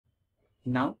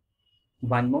Now,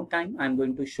 one more time, I'm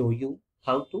going to show you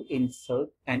how to insert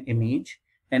an image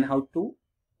and how to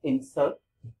insert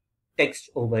text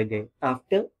over there.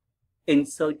 After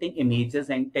inserting images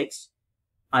and text,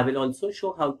 I will also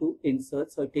show how to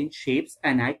insert certain shapes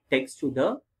and add text to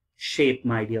the shape,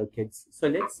 my dear kids. So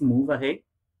let's move ahead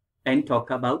and talk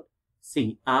about,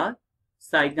 see, our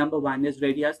slide number 1 is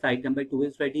ready, our slide number 2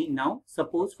 is ready. Now,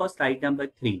 suppose for slide number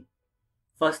 3.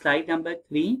 For slide number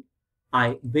 3,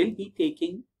 I will be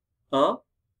taking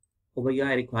over here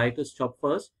I require to stop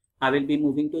first. I will be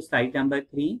moving to slide number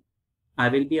 3. I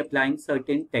will be applying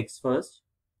certain text first.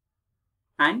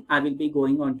 And I will be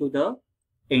going on to the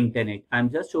internet. I'm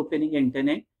just opening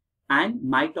internet and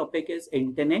my topic is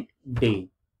internet day.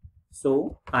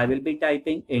 So I will be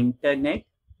typing internet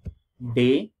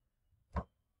day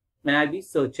and I'll be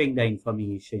searching the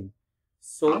information.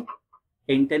 So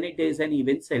internet day is an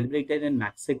event celebrated in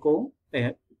Mexico.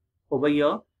 Over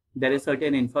here, there is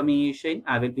certain information.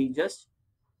 I will be just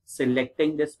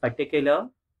selecting this particular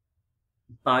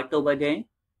part over there.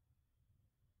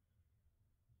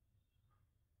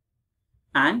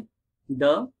 And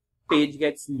the page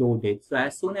gets loaded. So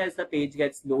as soon as the page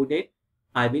gets loaded,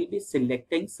 I will be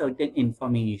selecting certain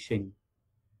information.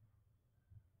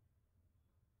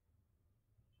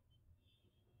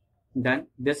 Then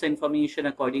this information,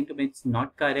 according to me, it's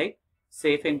not correct.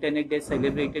 Safe Internet Day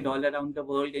celebrated all around the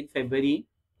world in February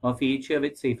of each year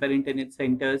with Safer Internet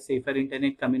Centers, Safer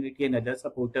Internet Community and other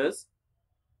supporters.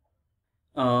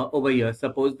 Over here,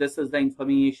 suppose this is the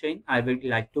information I would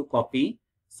like to copy.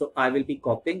 So I will be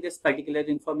copying this particular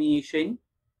information,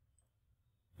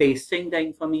 pasting the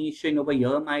information over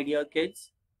here, my dear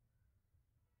kids,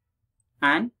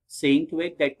 and saying to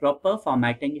it that proper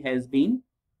formatting has been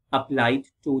applied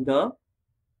to the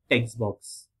text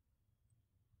box.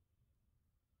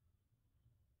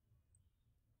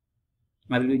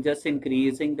 I will be just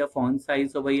increasing the font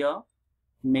size over here,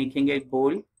 making it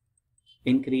bold,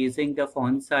 increasing the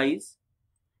font size,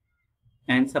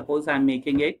 and suppose I'm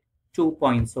making it 2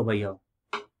 points over here,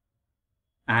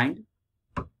 and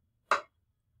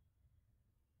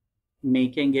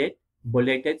making it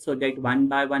bulleted so that one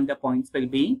by one the points will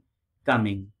be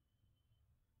coming.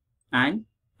 And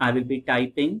I will be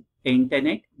typing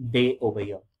internet day over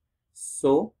here.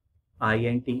 So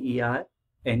INTERNET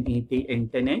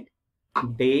internet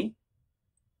day,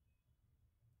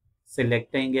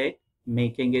 selecting it,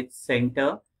 making it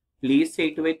center. Please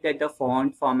see to it that the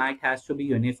font format has to be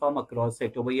uniform across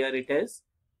it. Over here it is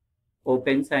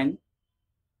opens, and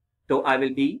so I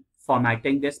will be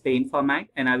formatting this plain format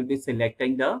and I will be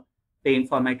selecting the plain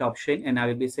format option and I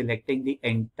will be selecting the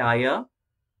entire.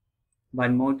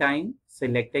 One more time,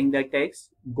 selecting the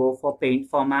text, go for paint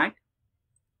format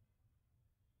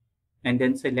and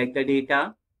then select the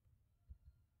data,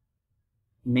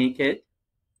 make it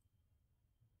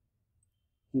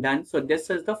done. So this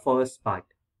is the first part.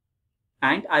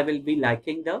 And I will be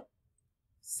liking the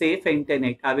safe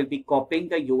internet. I will be copying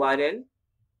the URL.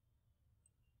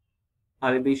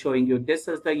 I will be showing you this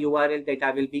is the URL that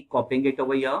I will be copying it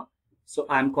over here. So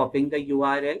I'm copying the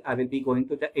URL. I will be going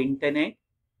to the internet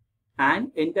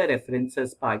and in the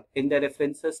references part. In the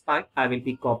references part, I will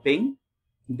be copying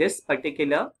this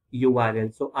particular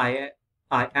URL. So I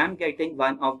am getting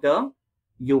one of the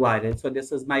URL. So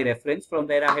this is my reference from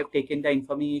where I have taken the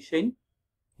information.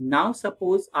 Now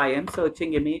suppose I am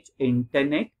searching image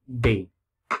internet day.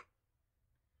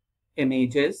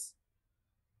 Images.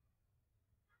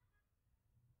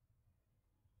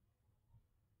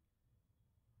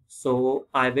 So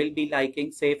I will be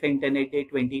liking Safe Internet Day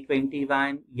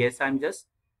 2021. Yes, I'm just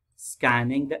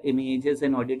scanning the images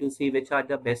in order to see which are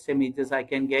the best images I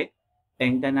can get.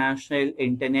 International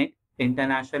Internet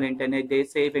Day,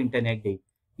 Safe Internet Day.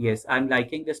 Yes, I'm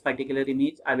liking this particular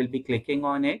image. I will be clicking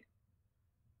on it.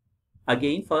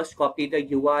 Again, first copy the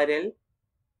URL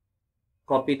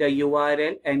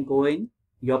and go in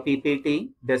your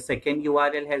PPT. The second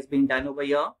URL has been done over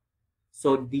here.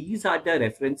 So these are the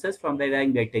references from where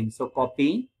I'm getting. So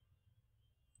copy.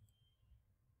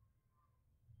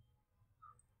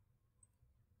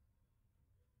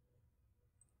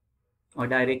 Or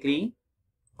directly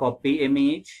copy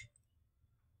image.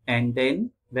 And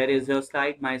then where is your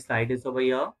slide? My slide is over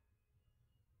here.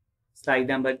 Slide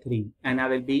number 3. And I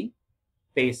will be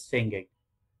pasting it.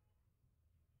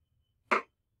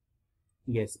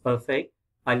 Yes, perfect.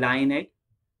 Align it.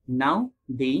 Now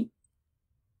the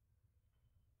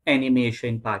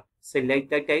animation part. Select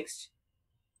the text,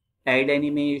 add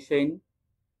animation,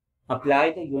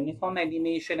 apply the uniform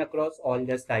animation across all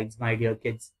the slides, my dear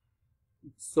kids.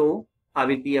 So I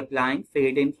will be applying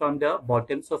fade in from the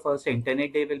bottom. So first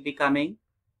internet day will be coming,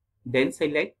 then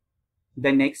select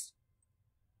The next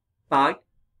part,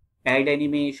 add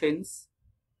animations.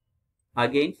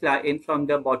 Again, fly in from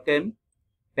the bottom,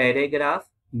 paragraph,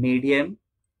 medium.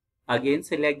 Again,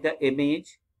 select the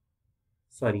image.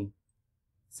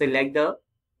 Select the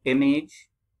image,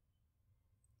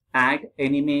 add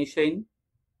animation,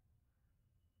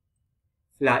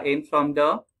 fly in from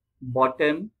the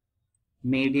bottom,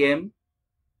 medium,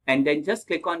 and then just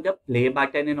click on the play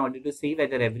button in order to see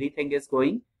whether everything is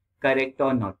going correct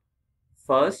or not.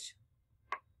 First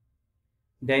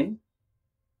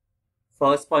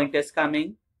point is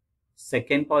coming,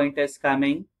 second point is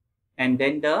coming, and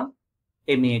then the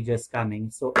image is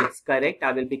coming. So it's correct.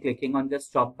 I will be clicking on the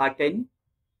stop button.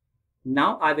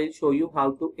 Now I will show you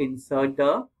how to insert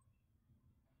the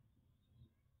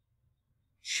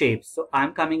shapes. So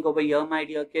I'm coming over here, my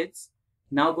dear kids.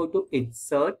 Now go to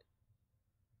insert,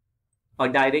 or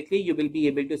directly you will be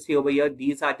able to see over here,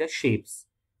 these are the shapes.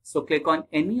 So click on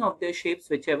any of the shapes,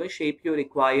 whichever shape you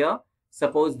require.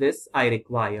 Suppose this I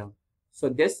require. So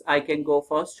this I can go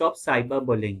for stop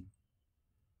cyberbullying.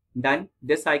 Then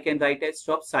this I can write as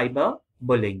stop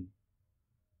cyberbullying.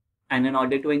 And in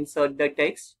order to insert the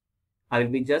text, I will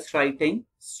be just writing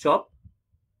stop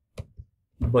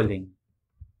bullying.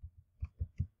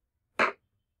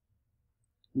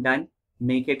 Then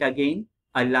make it again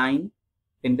align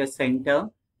in the center,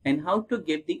 and how to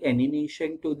give the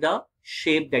animation to the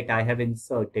shape that I have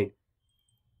inserted.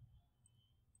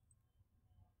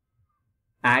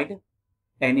 Add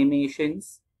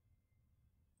animations.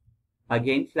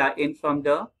 Again, fly in from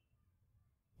the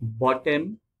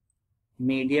bottom,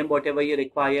 medium, whatever you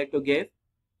require to give.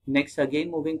 Next,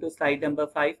 again moving to slide number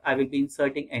 5, I will be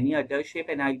inserting any other shape,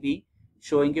 and I'll be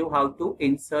showing you how to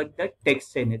insert the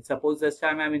text in it. Suppose this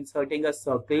time I'm inserting a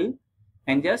circle,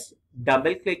 and just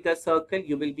double click the circle,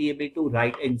 you will be able to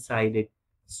write inside it,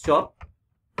 stop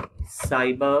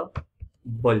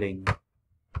cyberbullying.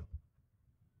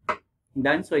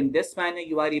 Done. So in this manner,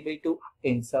 you are able to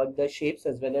insert the shapes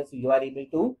as well as you are able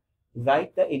to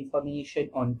write the information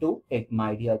onto it,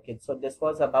 my dear kids. So this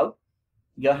was about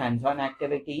your hands-on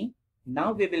activity.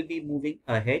 Now we will be moving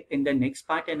ahead in the next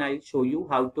part, and I'll show you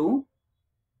how to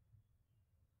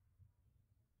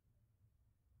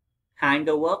hand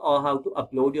over or how to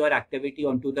upload your activity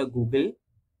onto the Google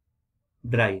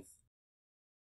Drive.